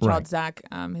one child, Right. Zach,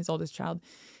 his oldest child.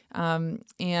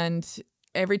 And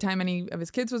every time any of his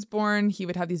kids was born, he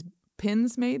would have these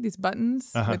pins made, these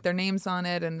buttons with their names on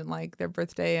it and like their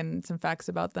birthday and some facts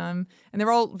about them. And they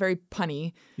were all very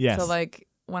punny. Yes. So like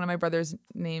one of my brother's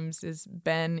names is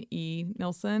Ben E.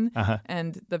 Nilsson,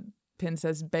 and the pin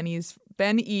says Ben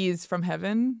E's from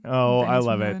heaven. Oh, I Benny's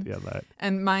love from it. heaven. Yeah, that.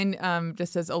 And mine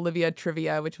just says Olivia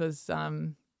Trivia, which was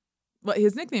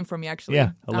his nickname for me actually.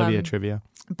 Yeah, Olivia Trivia.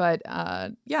 But I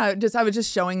was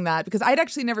just showing that because I'd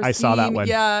actually never I seen. saw that one.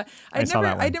 Yeah, I saw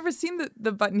that one. I'd never seen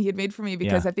the button he had made for me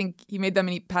because Yeah. I think he made them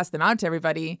and he passed them out to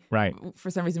everybody. Right. For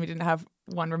some reason, we didn't have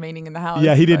one remaining in the house.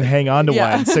 Yeah, he didn't but- hang on to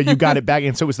Yeah. one, so you got it back,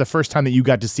 and so it was the first time that you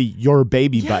got to see your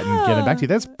baby button get it back to you.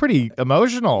 That's pretty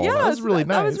emotional. Yeah, that was really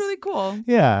nice. That was really cool.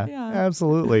 Yeah, Yeah.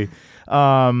 absolutely.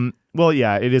 Well,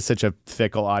 yeah, it is such a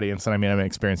fickle audience, and I mean, I'm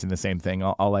experiencing the same thing.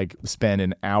 I'll like spend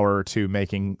an hour or two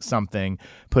making something,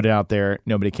 put it out there,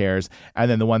 nobody cares,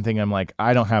 and then the one thing I'm like,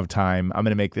 I don't have time. I'm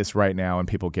going to make this right now, and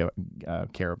people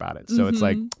care about it. So it's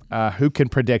like, who can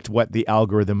predict what the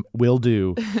algorithm will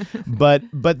do? but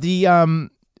the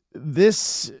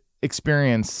this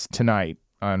experience tonight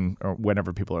or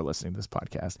whenever people are listening to this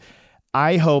podcast,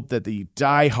 I hope that the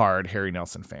diehard Harry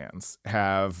Nilsson fans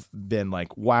have been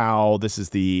like, wow, this is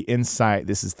the insight,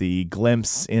 this is the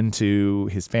glimpse into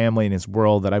his family and his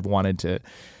world that I've wanted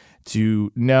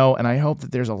to know. And I hope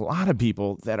that there's a lot of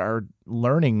people that are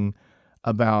learning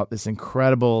about this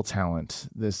incredible talent,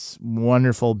 this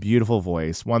wonderful, beautiful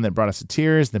voice, one that brought us to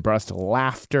tears, that brought us to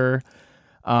laughter.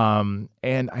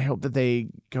 And I hope that they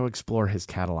go explore his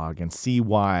catalog and see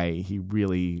why he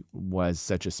really was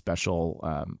such a special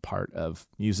part of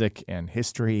music and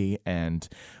history, and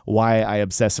why I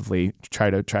obsessively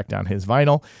try to track down his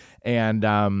vinyl. And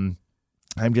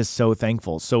I'm just so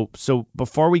thankful. So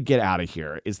before we get out of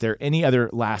here, is there any other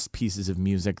last pieces of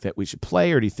music that we should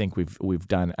play, or do you think we've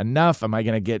done enough? Am I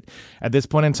going to get, at this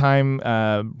point in time,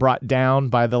 brought down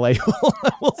by the label?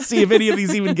 We'll see if any of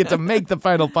these even get to make the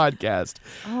final podcast.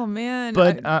 Oh man!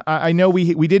 But I know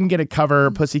we didn't get to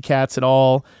cover Pussycats at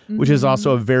all, which is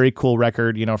also a very cool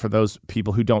record. For those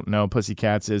people who don't know,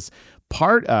 Pussycats is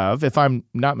part of, if I'm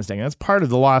not mistaken, that's part of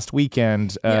the Lost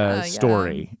Weekend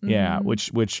story. Yeah,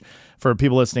 which for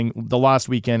people listening, the Lost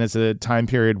Weekend is a time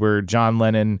period where John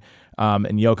Lennon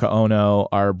and Yoko Ono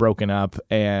are broken up,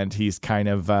 and he's kind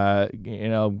of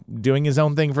doing his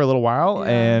own thing for a little while.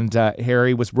 Yeah. And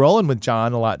Harry was rolling with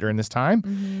John a lot during this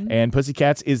time, and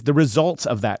Pussycats is the result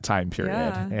of that time period.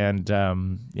 Yeah.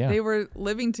 And they were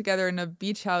living together in a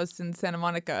beach house in Santa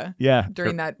Monica. Yeah.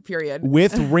 During that period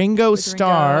with Ringo With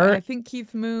Starr Ringo, and I think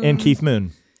Keith Moon and Keith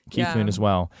Moon Yeah. Moon as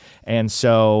well. And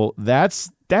so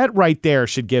that's That right there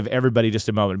should give everybody just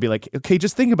a moment. Be like, okay,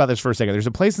 just think about this for a second. There's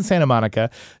a place in Santa Monica.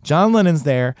 John Lennon's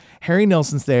there. Harry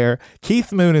Nilsson's there.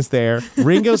 Keith Moon is there.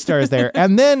 Ringo Starr is there.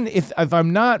 And then, if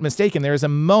I'm not mistaken, there's a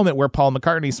moment where Paul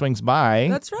McCartney swings by.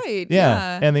 That's right.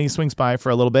 Yeah. And then he swings by for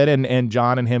a little bit, and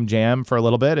John and him jam for a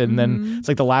little bit. And then it's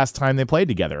like the last time they played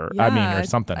together. Or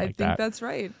something like that. I think that's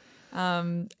right.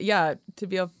 To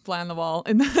be a fly on the wall.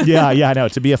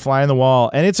 To be a fly on the wall.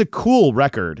 And it's a cool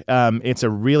record. It's a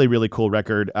really, really cool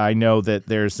record. I know that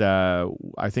there's,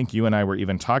 I think you and I were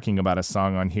even talking about a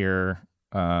song on here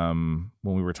when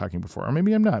we were talking before. Or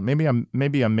maybe I'm not. Maybe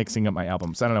I'm mixing up my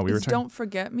albums. I don't know. We were talking. Don't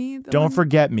Forget Me? Don't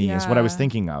Forget Me is what I was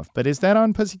thinking of. But is that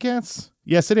on Pussycats?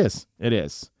 Yes, it is. It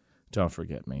is. Don't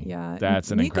Forget Me. Yeah,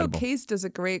 that's an incredible. Nico Case does a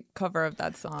great cover of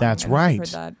that song. That's right. Heard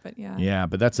that, but yeah. Yeah,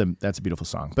 but that's a beautiful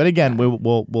song. But again,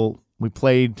 we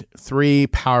played 3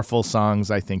 powerful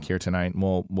songs I think here tonight. And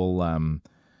we'll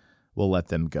let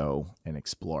them go and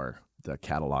explore the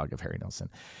catalog of Harry Nilsson.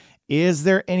 Is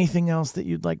there anything else that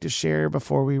you'd like to share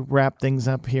before we wrap things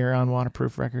up here on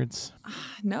Waterproof Records?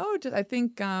 No, I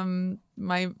think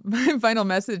my final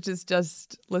message is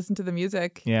just listen to the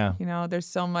music. Yeah. There's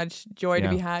so much joy to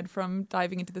be had from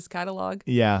diving into this catalog.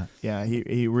 Yeah.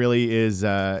 He really is.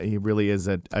 He really is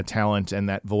a talent, and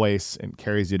that voice and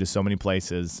carries you to so many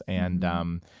places. And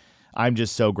I'm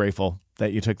just so grateful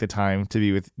that you took the time to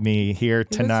be with me here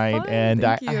tonight. And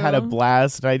I had a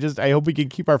blast. And I hope we can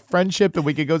keep our friendship and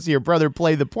we can go see your brother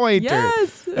play the Pointer.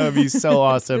 Yes. That would be so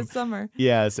awesome. This summer.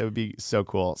 Yes, it would be so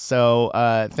cool. So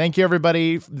thank you,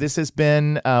 everybody. This has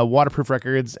been Waterproof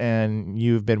Records, and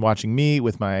you've been watching me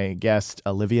with my guest,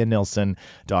 Olivia Nilsson,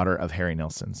 daughter of Harry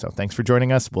Nilsson. So thanks for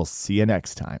joining us. We'll see you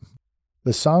next time.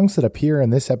 The songs that appear in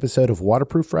this episode of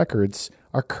Waterproof Records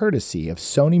are courtesy of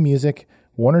Sony Music,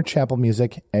 Warner Chappell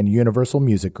Music, and Universal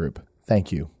Music Group.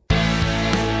 Thank you. Things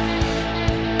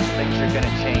are gonna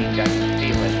change. I can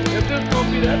feel it. If this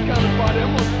gonna be that kind of party,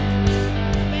 I'm gonna